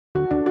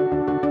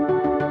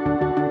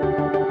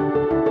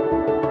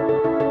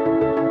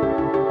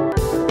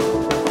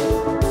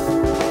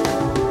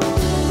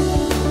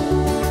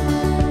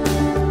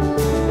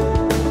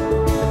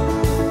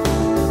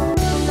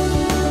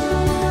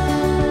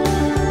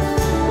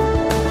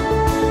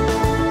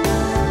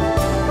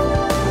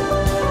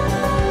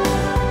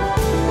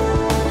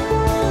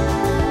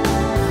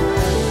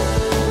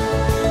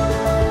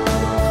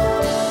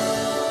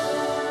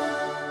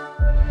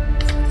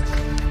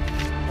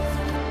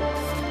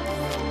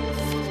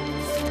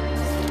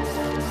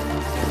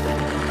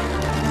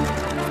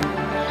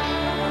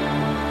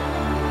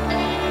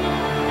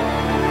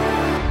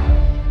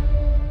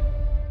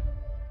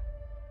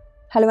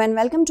Hello and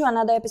welcome to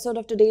another episode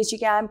of today's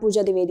GK. I am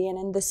Pooja Divedi, and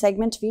in this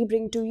segment we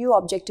bring to you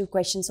objective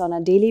questions on a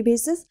daily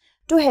basis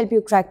to help you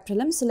crack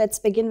prelims. So let's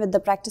begin with the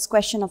practice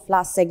question of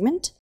last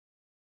segment.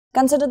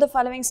 Consider the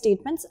following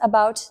statements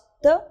about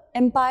the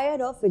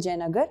empire of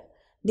Vijayanagar.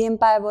 The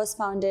empire was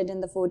founded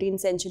in the 14th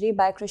century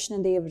by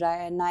Krishnadev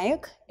Raya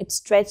Nayak. It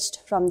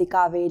stretched from the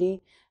Kaveri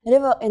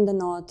river in the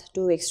north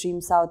to extreme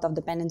south of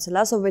the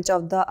peninsula. So which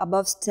of the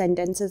above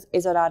sentences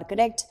is or are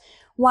correct?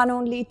 One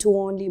only, two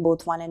only,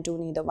 both one and two,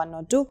 neither one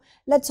nor two.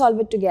 Let's solve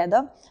it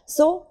together.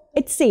 So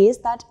it says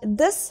that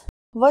this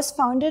was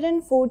founded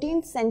in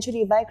 14th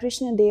century by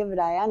Krishnadev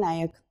Raya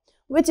Nayak,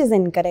 which is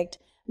incorrect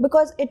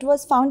because it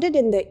was founded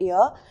in the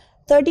year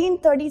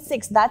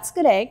 1336. That's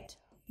correct,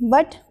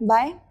 but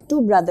by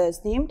two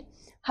brothers named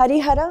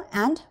Harihara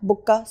and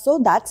Bukka. So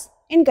that's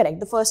incorrect,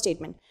 the first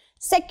statement.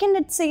 Second,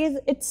 it says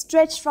it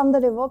stretched from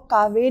the river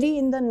Kaveri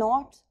in the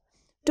north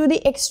to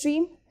the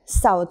extreme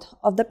south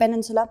of the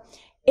peninsula.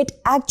 It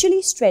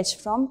actually stretched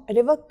from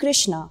river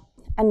Krishna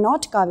and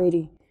not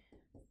Kaveri.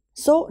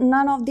 So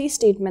none of these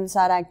statements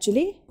are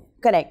actually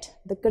correct.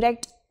 The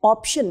correct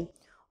option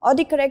or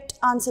the correct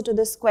answer to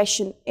this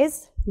question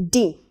is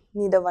D,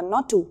 neither one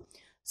nor two.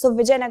 So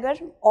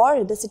Vijayanagar,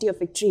 or the city of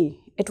victory,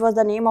 it was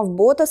the name of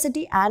both a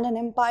city and an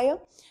empire,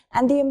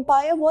 and the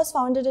empire was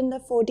founded in the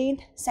 14th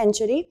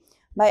century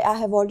by, I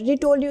have already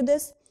told you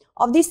this,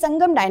 of the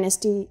Sangam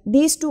dynasty.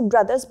 These two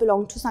brothers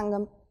belonged to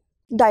Sangam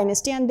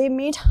dynasty and they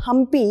made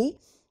Hampi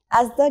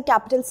as the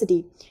capital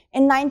city.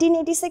 In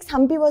 1986,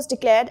 Hampi was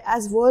declared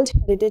as World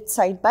Heritage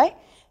Site by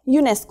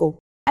UNESCO,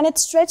 and it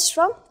stretched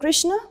from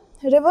Krishna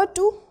river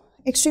to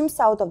extreme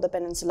south of the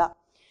peninsula.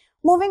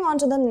 Moving on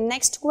to the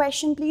next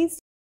question,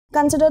 please.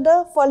 Consider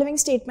the following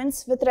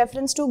statements with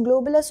reference to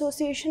Global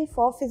Association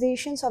for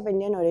Physicians of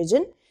Indian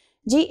Origin.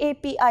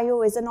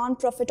 GAPIO is a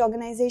non-profit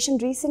organization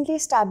recently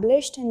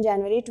established in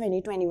January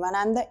 2021,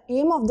 and the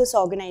aim of this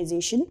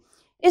organization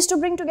is to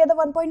bring together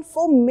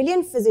 1.4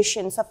 million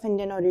physicians of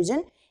Indian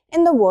origin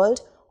in the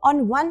world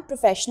on one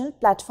professional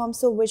platform.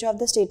 So which of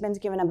the statements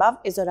given above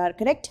is or are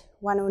correct?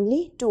 One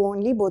only, two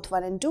only, both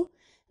one and two,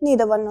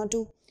 neither one nor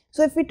two.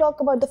 So if we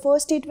talk about the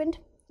first statement,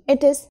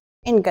 it is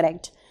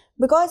incorrect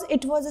because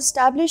it was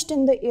established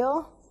in the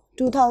year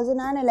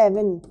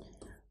 2011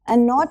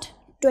 and not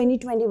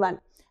 2021.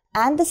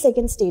 And the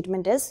second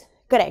statement is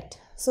correct.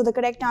 So the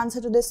correct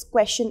answer to this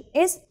question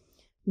is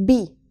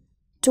B,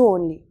 two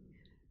only.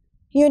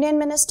 Union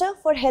Minister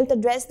for Health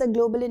addressed the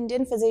Global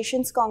Indian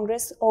Physicians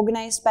Congress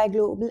organized by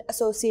Global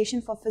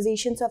Association for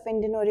Physicians of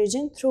Indian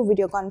Origin through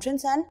video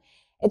conference, and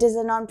it is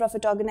a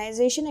non-profit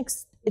organization.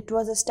 It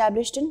was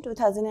established in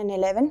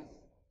 2011.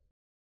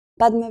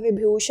 Padma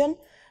Vibhushan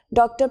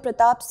Dr.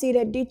 Pratap C.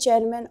 Reddy,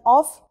 chairman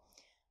of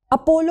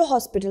Apollo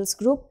Hospitals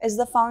Group, is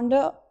the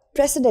founder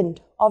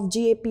president of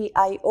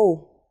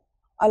GAPIO,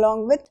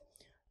 along with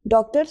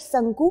Dr.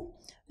 Sanku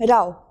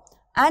Rao,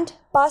 and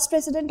past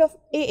president of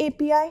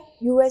AAPI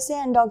USA,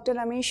 and Dr.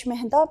 Ramesh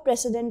Mehta,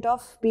 president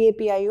of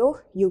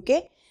BAPIO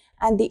UK.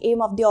 And the aim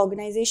of the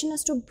organization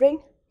is to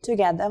bring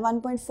together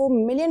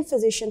 1.4 million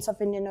physicians of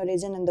Indian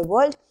origin in the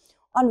world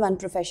on one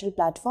professional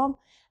platform.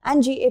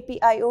 And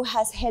GAPIO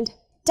has held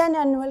 10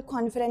 annual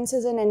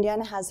conferences in India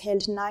and has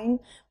held 9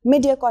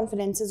 mid-year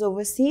conferences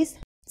overseas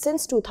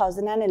since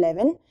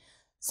 2011.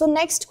 So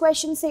next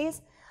question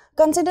says,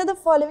 consider the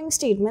following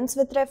statements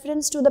with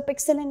reference to the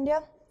Pixel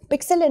India.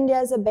 Pixel India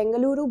is a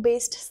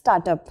Bengaluru-based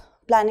startup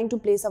planning to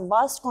place a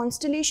vast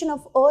constellation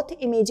of Earth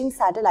imaging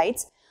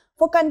satellites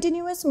for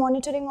continuous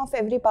monitoring of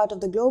every part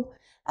of the globe,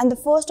 and the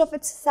first of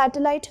its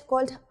satellite,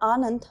 called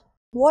Anand,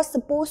 was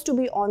supposed to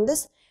be on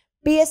this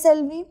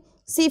PSLV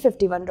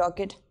C-51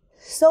 rocket.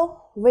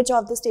 So, which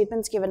of the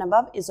statements given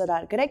above is or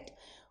are correct?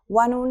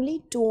 One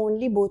only, two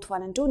only, both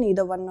one and two,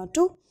 neither one nor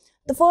two.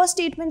 The first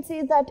statement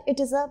says that it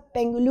is a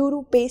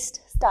Bengaluru-based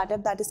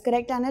startup. That is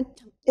correct, and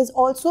it is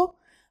also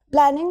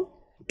planning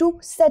to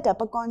set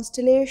up a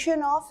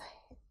constellation of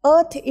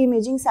Earth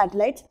imaging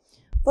satellites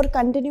for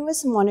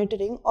continuous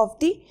monitoring of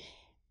the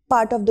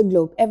part of the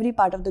globe, every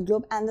part of the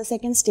globe, and the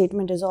second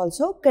statement is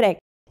also correct.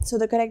 So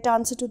the correct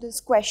answer to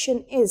this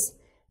question is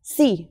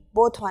C,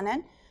 both 1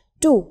 and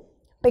 2.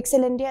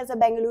 Pixel India is a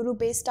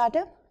Bengaluru-based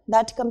startup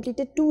that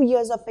completed 2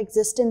 years of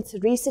existence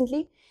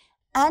recently,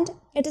 and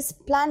it is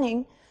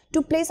planning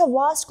to place a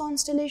vast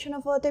constellation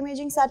of Earth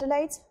imaging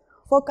satellites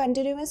for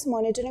continuous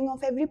monitoring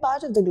of every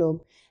part of the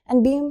globe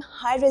and beam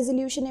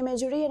high-resolution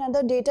imagery and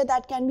other data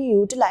that can be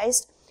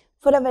utilized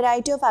for a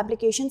variety of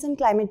applications in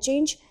climate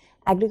change,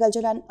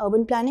 agriculture and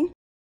urban planning.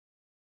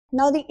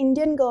 Now the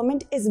Indian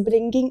government is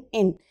bringing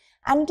in,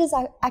 and it is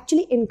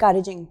actually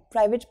encouraging,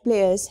 private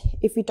players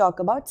if we talk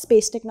about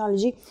space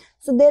technology.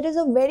 So there is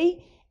a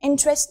very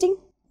interesting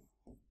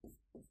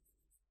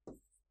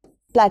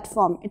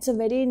platform. It's a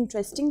very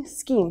interesting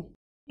scheme.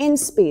 In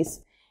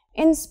space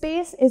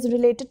is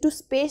related to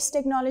space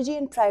technology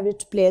and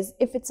private players.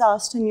 If it's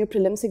asked in your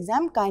prelims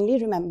exam,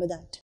 kindly remember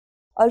that.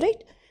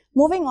 Alright,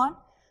 moving on.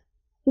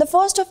 The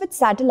first of its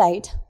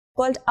satellite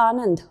called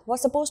Anand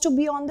was supposed to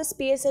be on this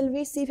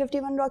PSLV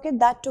C-51 rocket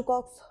that took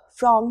off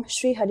from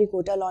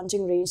Sriharikota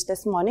launching range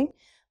this morning.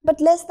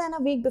 But less than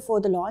a week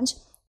before the launch,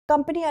 the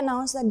company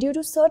announced that due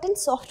to certain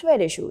software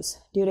issues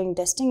during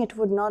testing, it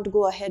would not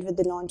go ahead with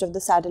the launch of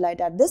the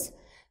satellite at this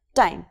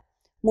time.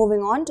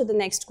 Moving on to the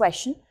next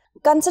question.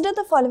 Consider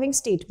the following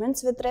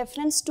statements with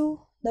reference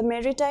to the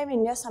Maritime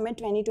India Summit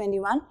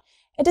 2021.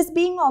 It is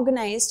being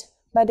organized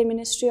by the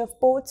Ministry of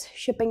Ports,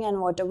 Shipping and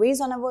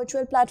Waterways on a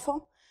virtual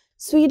platform.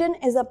 Sweden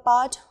is a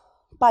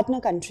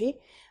partner country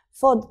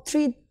for the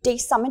 3-day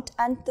summit,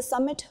 and the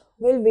summit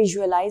will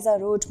visualize a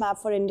roadmap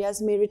for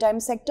India's maritime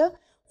sector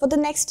for the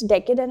next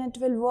decade, and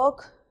it will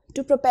work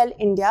to propel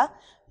India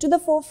to the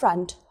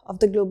forefront of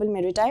the global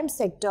maritime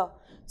sector.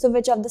 So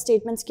which of the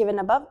statements given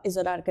above is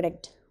or are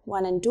correct?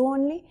 1 and 2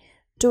 only,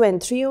 2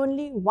 and 3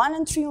 only, 1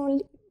 and 3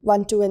 only,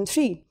 1, 2 and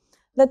 3.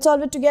 Let's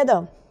solve it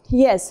together.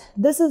 Yes,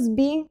 this is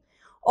being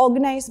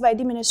organized by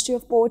the Ministry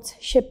of Ports,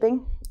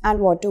 Shipping and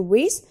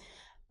Waterways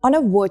on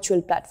a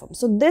virtual platform.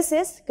 So this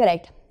is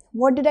correct.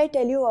 What did I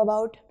tell you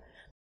about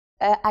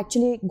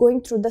actually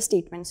going through the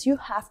statements? You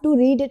have to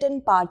read it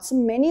in parts. So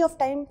many of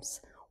times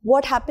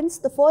what happens,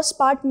 the first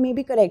part may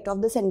be correct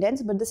of the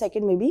sentence, but the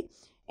second may be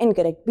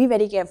incorrect. Be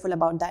very careful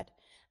about that.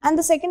 And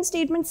the second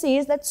statement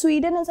says that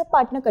Sweden is a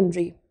partner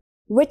country,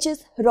 which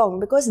is wrong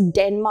because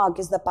Denmark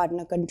is the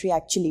partner country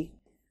actually.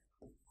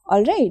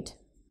 Alright.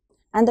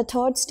 And the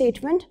third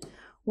statement,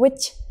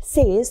 which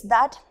says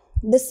that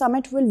this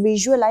summit will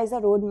visualize a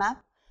roadmap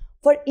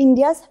for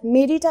India's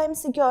maritime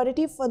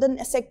security for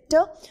the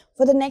sector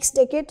for the next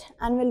decade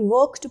and will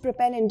work to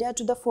propel India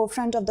to the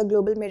forefront of the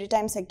global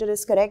maritime sector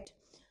is correct.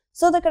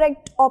 So the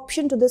correct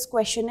option to this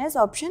question is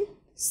option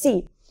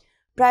C.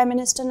 Prime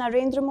Minister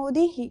Narendra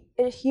Modi,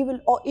 he will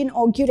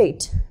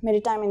inaugurate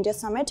Maritime India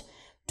Summit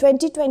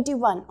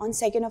 2021 on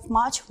 2nd of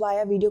March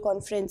via video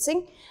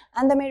conferencing,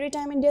 and the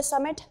Maritime India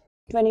Summit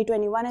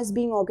 2021 is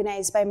being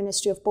organized by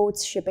Ministry of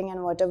Ports, Shipping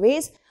and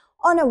Waterways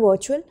on a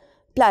virtual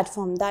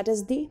platform. That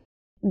is the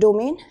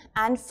domain,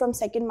 and from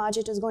 2nd March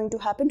it is going to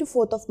happen to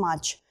 4th of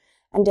March.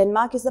 And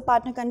Denmark is the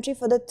partner country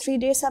for the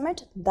 3-day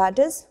summit. That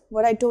is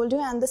what I told you,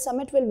 and the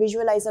summit will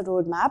visualize a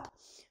roadmap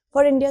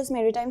for India's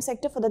maritime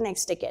sector for the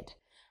next decade.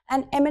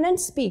 And eminent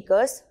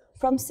speakers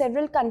from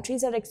several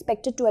countries are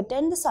expected to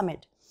attend the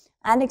summit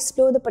and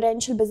explore the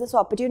potential business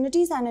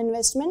opportunities and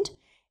investment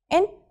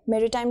in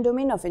maritime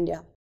domain of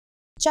India.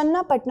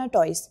 Channa Patna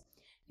toys,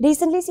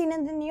 recently seen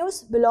in the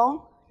news,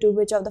 belong to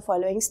which of the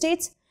following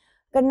states?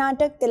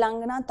 Karnataka,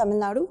 Telangana, Tamil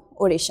Nadu,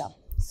 Odisha.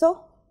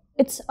 So,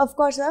 it's of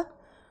course a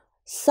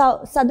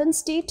southern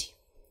state.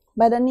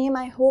 By the name,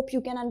 I hope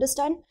you can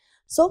understand.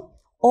 So,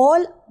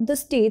 all the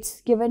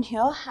states given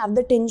here have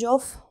the tinge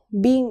of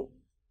being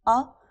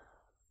a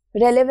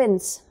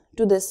relevance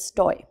to this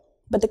toy.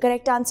 But the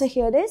correct answer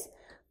here is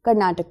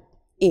Karnataka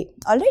A.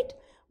 Alright.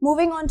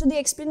 Moving on to the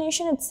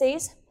explanation, it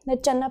says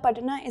that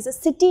Channapatna is a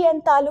city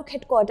and taluk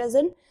headquarters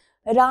in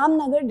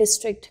Ramnagar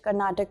district,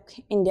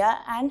 Karnataka, India,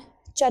 and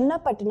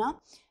Channapatna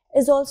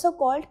is also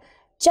called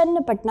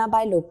Channapatna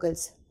by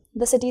locals.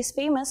 The city is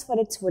famous for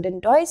its wooden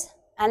toys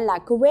and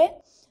lacquerware,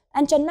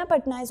 and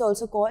Channapatna is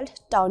also called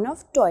Town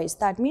of Toys.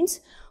 That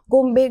means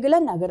Gombegala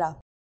Nagara.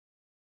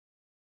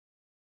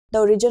 The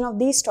origin of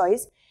these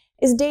toys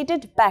is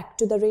dated back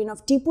to the reign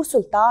of Tipu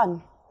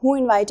Sultan, who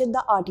invited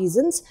the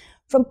artisans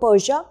from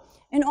Persia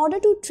in order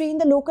to train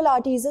the local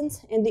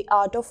artisans in the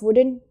art of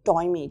wooden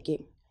toy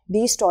making.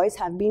 These toys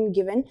have been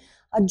given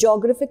a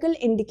geographical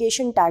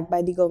indication tag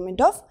by the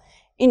government of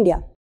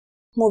India.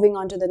 Moving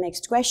on to the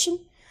next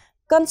question.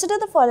 Consider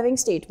the following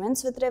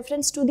statements with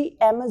reference to the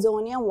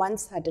Amazonia 1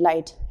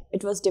 satellite.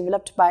 It was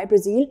developed by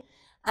Brazil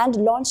and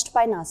launched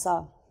by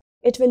NASA.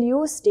 It will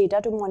use data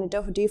to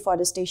monitor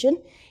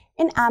deforestation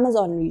in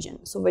Amazon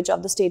region. So which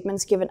of the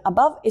statements given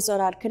above is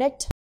or are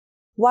correct?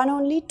 1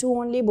 only, 2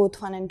 only,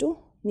 both 1 and 2,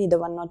 neither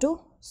 1 nor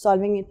 2.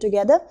 Solving it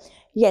together.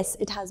 Yes,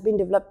 it has been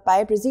developed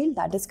by Brazil,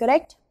 that is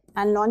correct.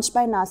 And launched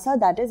by NASA,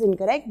 that is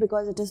incorrect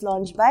because it is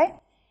launched by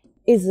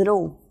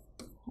ISRO.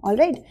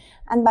 Alright.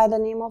 And by the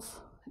name of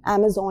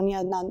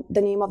Amazonia,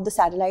 the name of the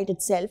satellite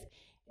itself,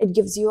 it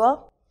gives you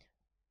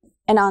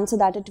an answer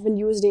that it will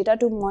use data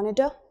to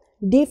monitor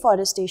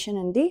deforestation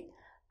in the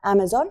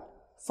Amazon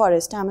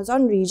forest,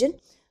 Amazon region.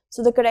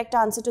 So the correct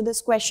answer to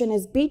this question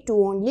is B, 2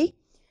 only.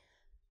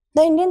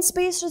 The Indian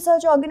Space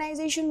Research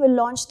Organization will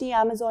launch the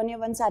Amazonia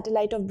 1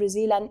 satellite of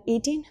Brazil and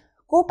 18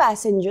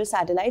 co-passenger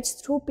satellites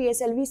through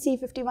PSLV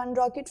C-51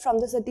 rocket from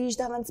the Satish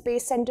Dhawan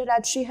Space Center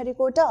at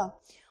Sriharikota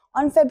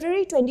on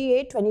February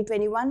 28,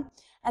 2021.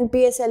 And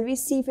PSLV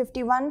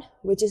C-51,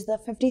 which is the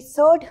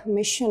 53rd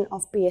mission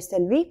of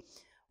PSLV,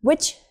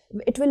 which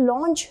it will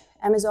launch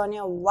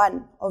Amazonia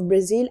 1 of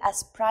Brazil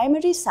as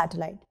primary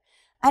satellite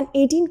and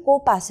 18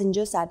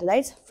 co-passenger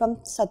satellites from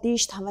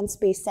Satish Dhawan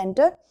Space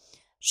Center,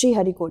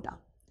 Sriharikota.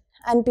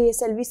 And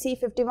PSLV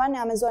C-51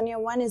 Amazonia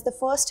 1 is the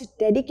first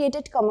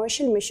dedicated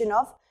commercial mission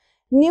of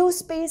New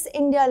Space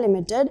India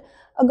Limited,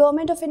 a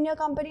Government of India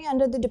company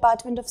under the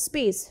Department of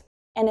Space.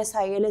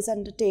 NSIL is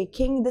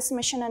undertaking this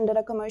mission under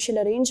a commercial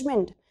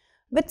arrangement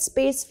with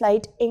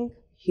Spaceflight Inc.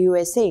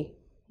 USA.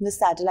 The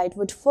satellite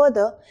would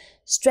further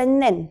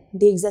strengthen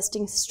the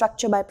existing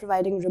structure by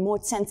providing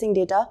remote sensing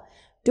data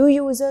to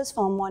users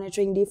for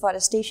monitoring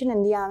deforestation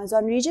in the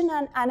Amazon region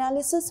and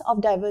analysis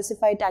of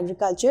diversified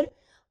agriculture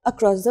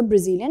across the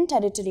Brazilian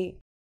territory.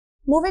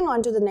 Moving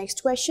on to the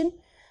next question,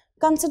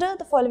 consider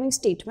the following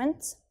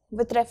statements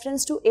with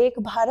reference to Ek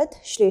Bharat,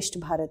 Shresth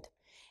Bharat.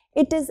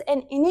 It is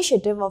an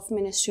initiative of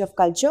Ministry of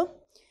Culture.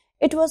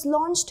 It was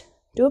launched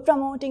to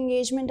promote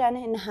engagement and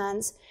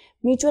enhance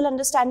mutual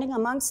understanding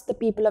amongst the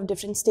people of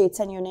different states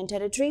and union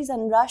territories,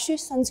 and Rashtriya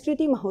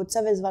Sanskriti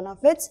Mahotsav is one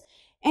of its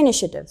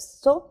initiatives.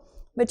 So,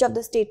 which of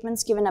the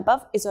statements given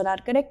above is or are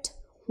correct?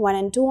 1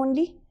 and 2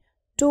 only,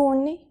 2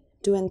 only,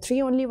 2 and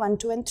 3 only, 1,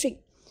 2 and 3.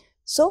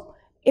 So,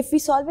 if we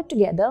solve it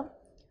together,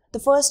 the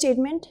first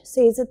statement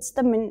says it's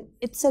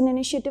an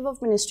initiative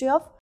of Ministry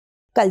of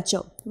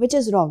Culture, which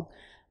is wrong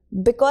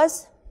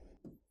because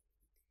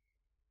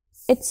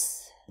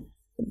it's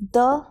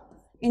the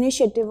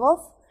initiative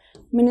of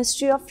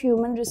Ministry of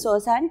Human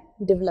Resource and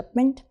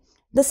Development.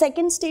 The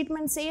second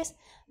statement says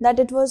that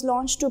it was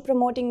launched to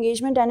promote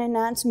engagement and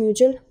enhance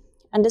mutual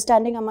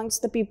understanding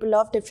amongst the people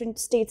of different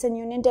states and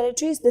union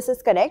territories. This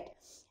is correct.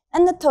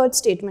 And the third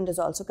statement is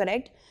also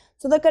correct.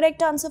 So the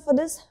correct answer for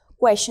this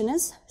question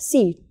is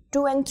C,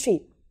 2 and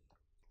 3.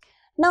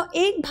 Now,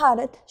 Ek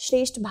Bharat,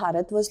 Shresth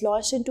Bharat was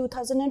launched in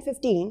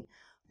 2015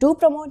 to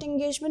promote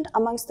engagement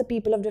amongst the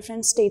people of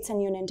different states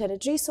and union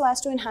territories so as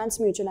to enhance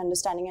mutual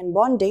understanding and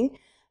bonding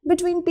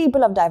between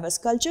people of diverse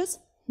cultures,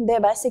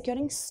 thereby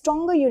securing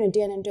stronger unity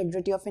and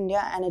integrity of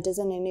India, and it is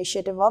an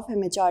initiative of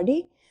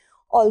MHRD.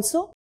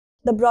 Also,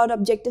 the broad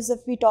objectives if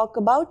we talk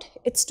about,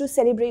 it's to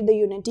celebrate the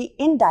unity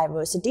in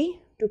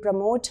diversity, to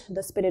promote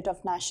the spirit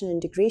of national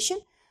integration,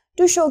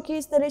 to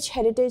showcase the rich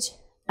heritage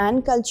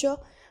and culture,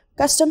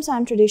 customs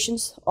and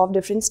traditions of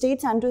different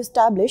states, and to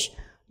establish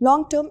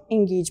long-term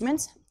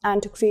engagements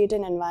and to create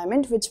an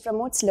environment which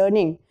promotes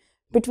learning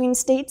between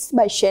states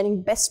by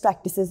sharing best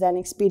practices and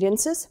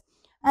experiences.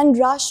 And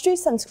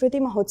Rashtriya Sanskriti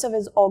Mahotsav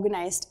is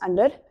organized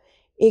under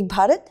Ek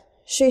Bharat,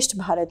 Shresth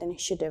Bharat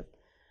initiative.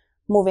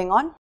 Moving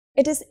on,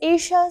 it is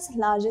Asia's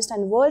largest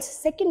and world's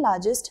second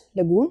largest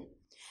lagoon.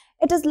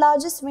 It is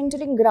largest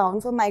wintering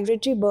ground for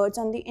migratory birds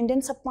on the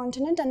Indian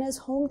subcontinent and is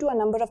home to a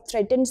number of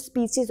threatened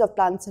species of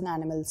plants and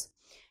animals.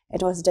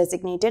 It was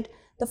designated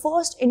the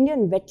first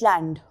Indian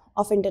wetland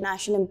of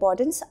international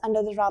importance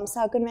under the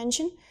Ramsar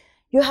Convention.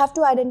 You have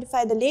to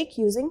identify the lake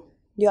using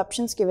the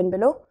options given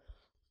below: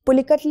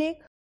 Pulikat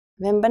Lake,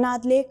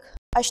 Vembanad Lake,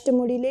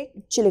 Ashtamudi Lake,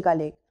 Chilika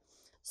Lake.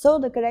 So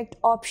the correct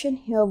option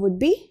here would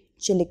be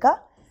Chilika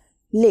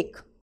Lake.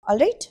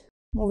 Alright,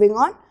 moving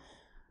on.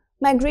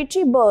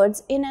 Migratory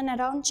birds in and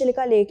around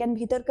Chilika Lake and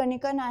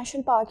Bhitarkanika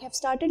National Park have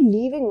started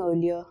leaving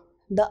earlier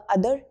the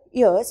other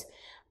years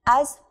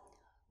as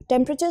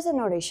temperatures in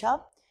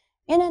Odisha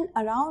in and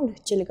around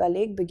Chilika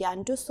Lake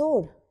began to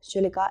soar.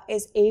 Chilika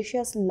is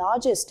Asia's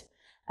largest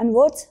and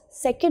world's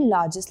second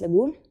largest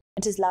lagoon.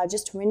 It is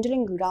largest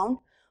wintering ground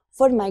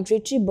for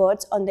migratory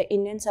birds on the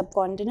Indian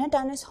subcontinent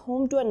and is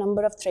home to a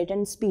number of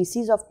threatened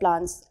species of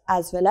plants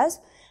as well as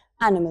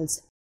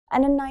animals.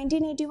 And in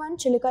 1981,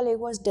 Chilika Lake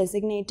was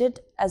designated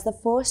as the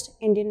first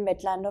Indian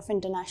wetland of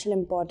international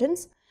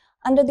importance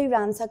under the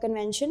Ramsar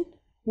Convention.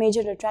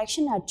 Major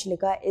attraction at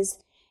Chilika is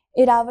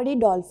Irrawaddy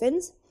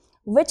dolphins,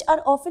 which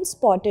are often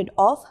spotted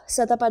off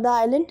Satapada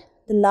Island,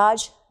 the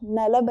large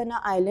Nalabana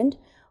Island,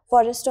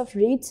 forest of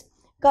reeds,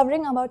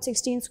 covering about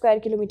 16 square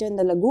kilometers in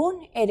the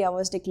lagoon. Area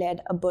was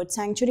declared a bird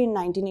sanctuary in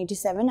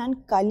 1987, and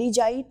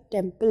Kalijai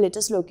temple, it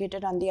is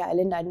located on the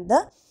island and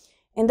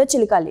in the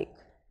Chilika Lake.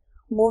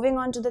 Moving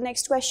on to the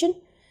next question.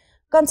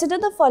 Consider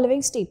the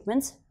following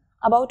statements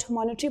about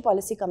Monetary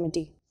Policy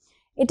Committee.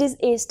 It is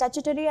a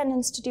statutory and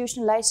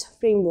institutionalized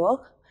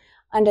framework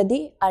under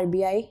the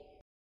RBI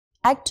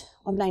Act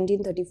of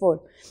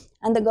 1934,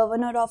 and the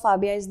governor of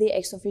RBI is the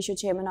ex officio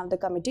chairman of the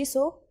committee.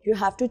 So you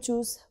have to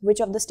choose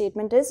which of the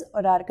statement is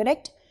or are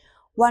correct.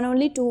 1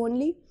 only, 2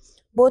 only,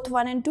 both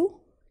 1 and 2,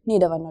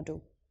 neither 1 or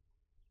 2.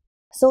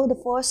 So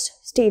the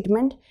first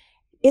statement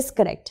is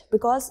correct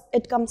because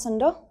it comes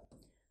under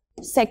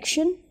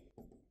Section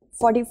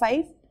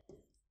 45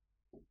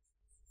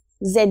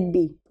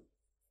 ZB.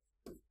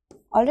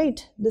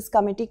 Alright, this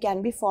committee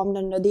can be formed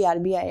under the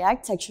RBI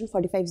Act, Section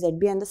 45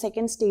 ZB, and the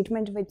second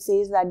statement which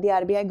says that the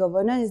RBI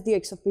governor is the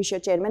ex officio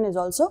chairman is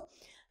also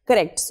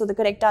correct. So the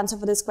correct answer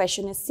for this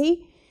question is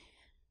C.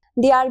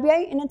 The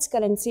RBI in its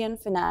Currency and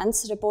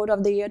Finance report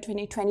of the year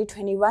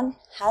 2020-21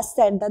 has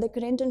said that the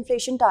current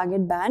inflation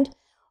target band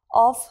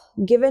of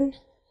given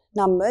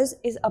numbers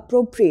is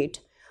appropriate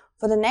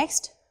for the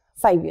next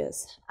 5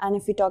 years. And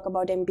if we talk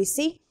about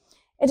MPC,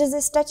 it is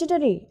a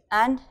statutory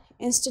and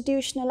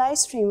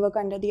institutionalized framework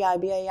under the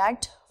RBI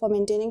Act for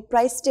maintaining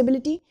price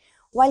stability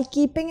while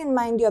keeping in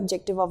mind the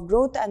objective of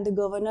growth, and the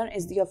governor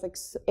is the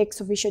ex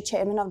officio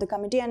chairman of the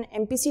committee, and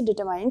MPC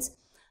determines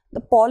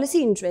the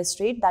policy interest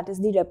rate, that is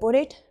the repo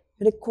rate,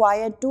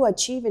 required to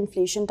achieve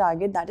inflation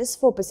target, that is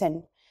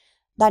 4%.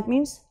 That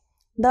means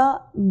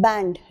the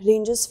band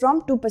ranges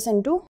from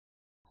 2% to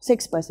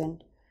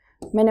 6%,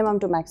 minimum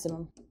to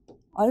maximum.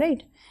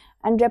 Alright,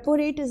 and repo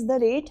rate is the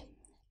rate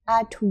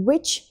at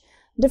which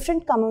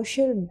different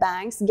commercial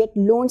banks get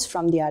loans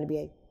from the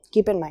RBI.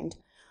 Keep in mind.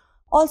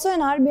 Also, an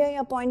RBI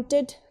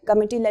appointed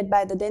committee led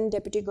by the then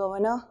Deputy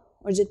Governor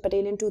Urjit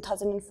Patel in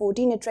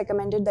 2014, it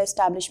recommended the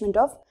establishment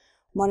of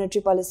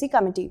Monetary Policy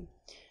Committee.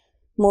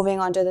 Moving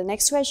on to the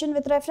next question,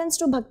 with reference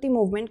to Bhakti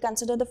movement,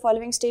 consider the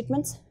following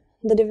statements.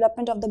 The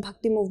development of the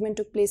Bhakti movement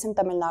took place in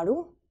Tamil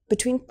Nadu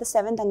between the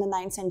 7th and the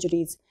 9th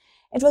centuries.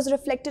 It was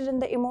reflected in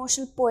the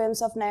emotional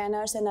poems of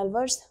Nayanars and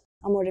Alvars.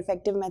 A more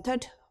effective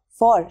method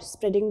for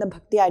spreading the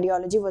Bhakti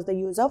ideology was the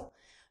use of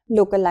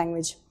local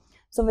language.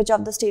 So, which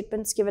of the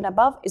statements given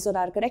above is or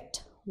are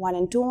correct? 1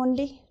 and 2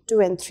 only, 2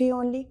 and 3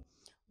 only,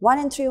 1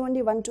 and 3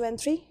 only, 1, 2 and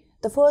 3.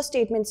 The first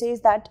statement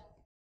says that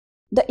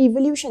the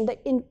evolution, the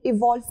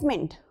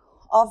evolvement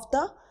of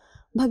the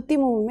Bhakti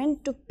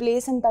movement took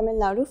place in Tamil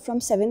Nadu from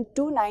 7th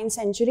to 9th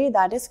century.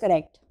 That is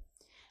correct.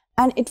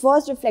 And it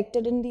was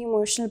reflected in the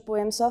emotional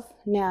poems of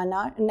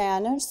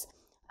Nayanars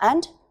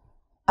and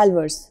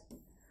Alvars.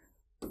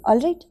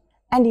 Alright.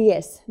 And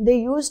yes, they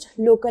used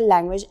local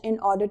language in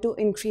order to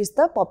increase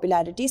the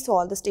popularity. So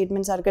all the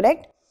statements are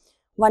correct.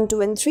 1,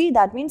 2 and 3,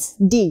 that means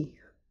D.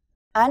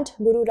 And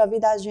Guru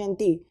Ravidas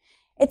Jayanti.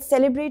 It's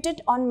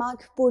celebrated on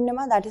Magh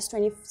Purnima, that is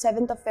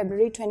 27th of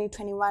February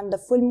 2021, the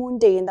full moon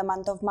day in the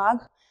month of Magh.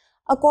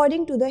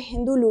 According to the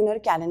Hindu lunar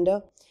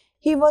calendar,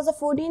 he was a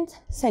 14th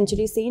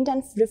century saint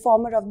and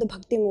reformer of the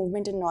Bhakti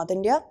movement in North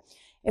India.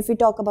 If we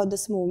talk about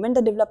this movement,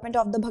 the development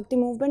of the Bhakti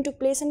movement took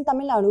place in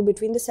Tamil Nadu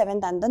between the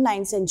 7th and the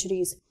 9th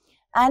centuries.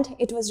 And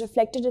it was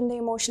reflected in the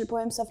emotional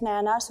poems of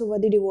Nayanars, who were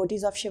the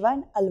devotees of Shiva,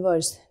 and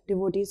Alvars,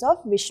 devotees of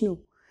Vishnu.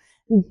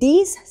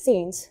 These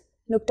saints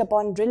looked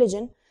upon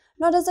religion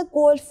not as a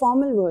cold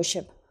formal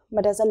worship,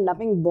 but as a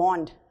loving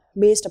bond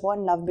based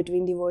upon love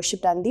between the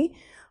worshipped and the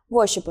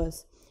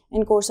worshippers.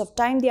 In course of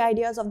time, the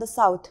ideas of the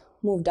south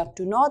moved up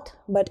to north,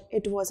 but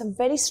it was a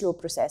very slow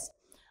process.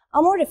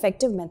 A more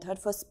effective method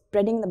for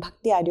spreading the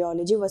Bhakti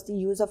ideology was the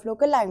use of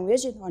local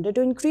language in order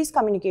to increase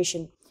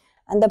communication.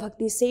 And the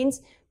Bhakti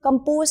saints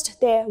composed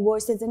their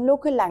verses in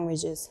local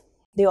languages.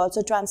 They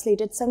also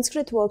translated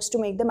Sanskrit works to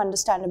make them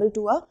understandable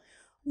to a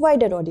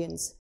wider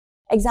audience.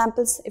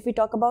 Examples, if we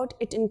talk about,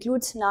 it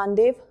includes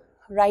Nandev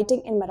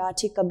writing in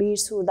Marathi, Kabir,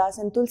 Surdas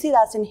and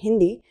Tulsidas in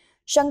Hindi,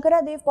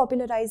 Shankara Dev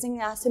popularizing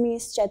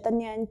Assamese,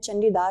 Chaitanya and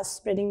Chandidas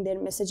spreading their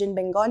message in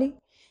Bengali,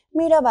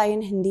 Mirabai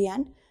in Hindi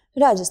and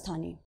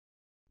Rajasthani.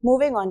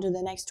 Moving on to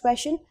the next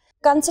question.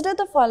 Consider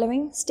the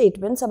following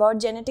statements about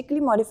genetically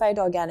modified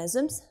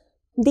organisms.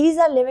 These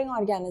are living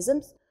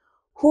organisms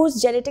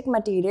whose genetic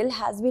material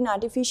has been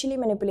artificially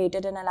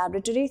manipulated in a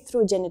laboratory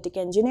through genetic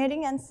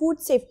engineering, and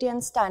Food Safety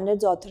and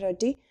Standards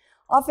Authority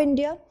of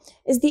India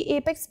is the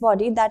apex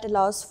body that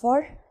allows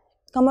for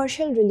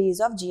commercial release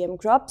of GM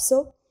crops.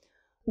 So,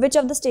 which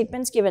of the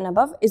statements given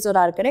above is or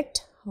are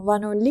correct?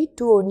 1 only,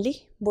 2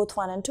 only, both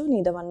 1 and 2,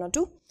 neither 1 nor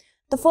 2.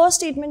 The first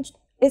statement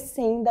is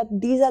saying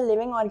that these are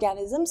living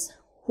organisms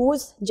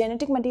whose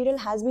genetic material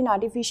has been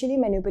artificially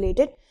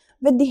manipulated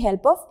with the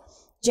help of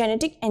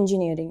genetic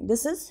engineering.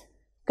 This is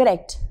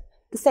correct.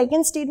 The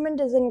second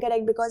statement is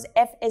incorrect because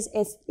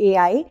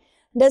FSSAI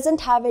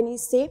doesn't have any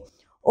say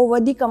over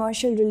the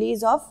commercial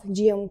release of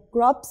GM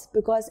crops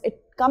because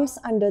it comes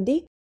under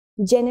the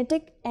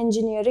Genetic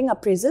Engineering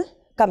Appraisal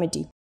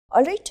Committee.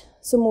 Alright,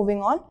 so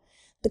moving on.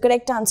 The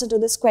correct answer to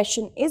this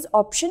question is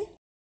option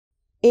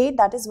A,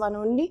 that is 1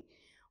 only.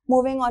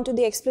 Moving on to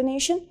the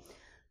explanation.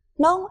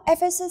 Now,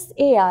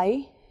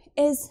 FSSAI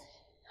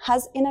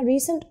has in a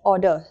recent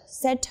order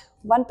set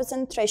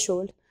 1%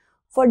 threshold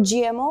for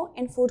GMO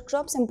in food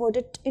crops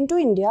imported into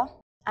India,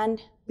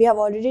 and we have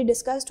already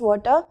discussed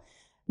what a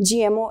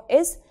GMO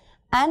is.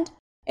 And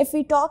if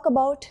we talk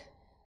about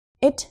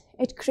it,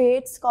 it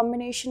creates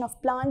combination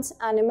of plants,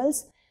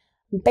 animals,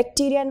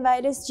 bacteria and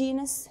virus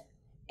genus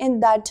in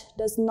that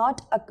does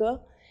not occur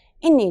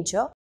in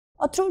nature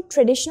or through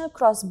traditional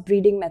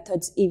crossbreeding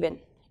methods even.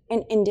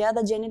 In India,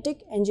 the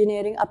Genetic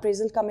Engineering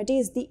Appraisal Committee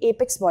is the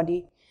apex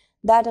body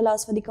that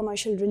allows for the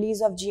commercial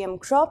release of GM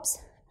crops,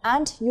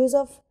 and use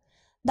of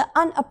the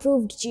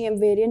unapproved GM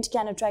variant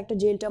can attract a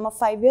jail term of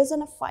 5 years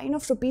and a fine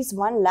of rupees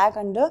 1 lakh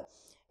under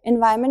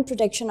Environment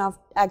Protection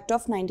Act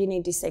of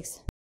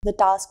 1986. The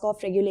task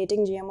of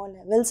regulating GMO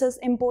levels as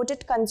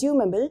imported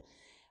consumable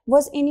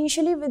was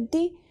initially with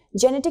the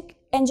Genetic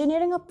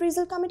Engineering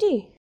Appraisal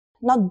Committee.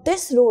 Now,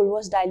 this role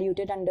was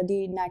diluted under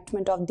the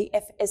enactment of the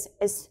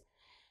FSS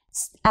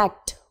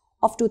Act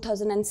of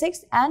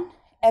 2006, and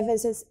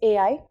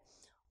FSSAI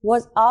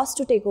was asked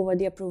to take over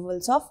the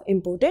approvals of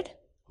imported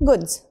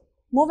goods.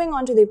 Moving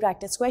on to the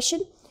practice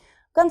question.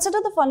 Consider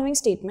the following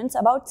statements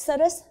about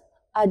Saras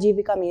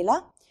Ajivika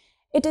Mela.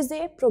 It is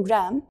a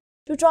program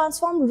to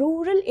transform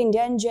rural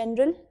India in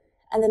general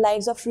and the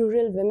lives of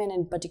rural women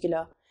in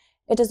particular.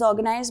 It is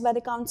organized by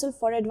the Council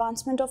for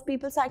Advancement of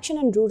People's Action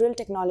and Rural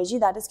Technology,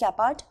 that is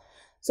CAPART.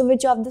 So,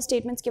 which of the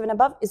statements given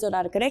above is or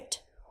are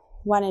correct?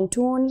 1 and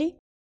 2 only,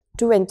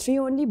 2 and 3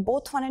 only,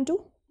 both 1 and 2,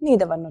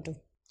 neither 1 nor 2.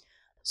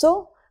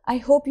 So, I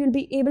hope you'll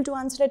be able to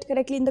answer it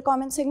correctly in the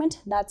comment segment.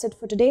 That's it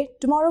for today.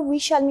 Tomorrow we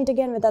shall meet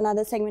again with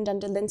another segment.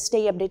 Until then,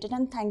 stay updated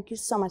and thank you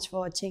so much for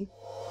watching.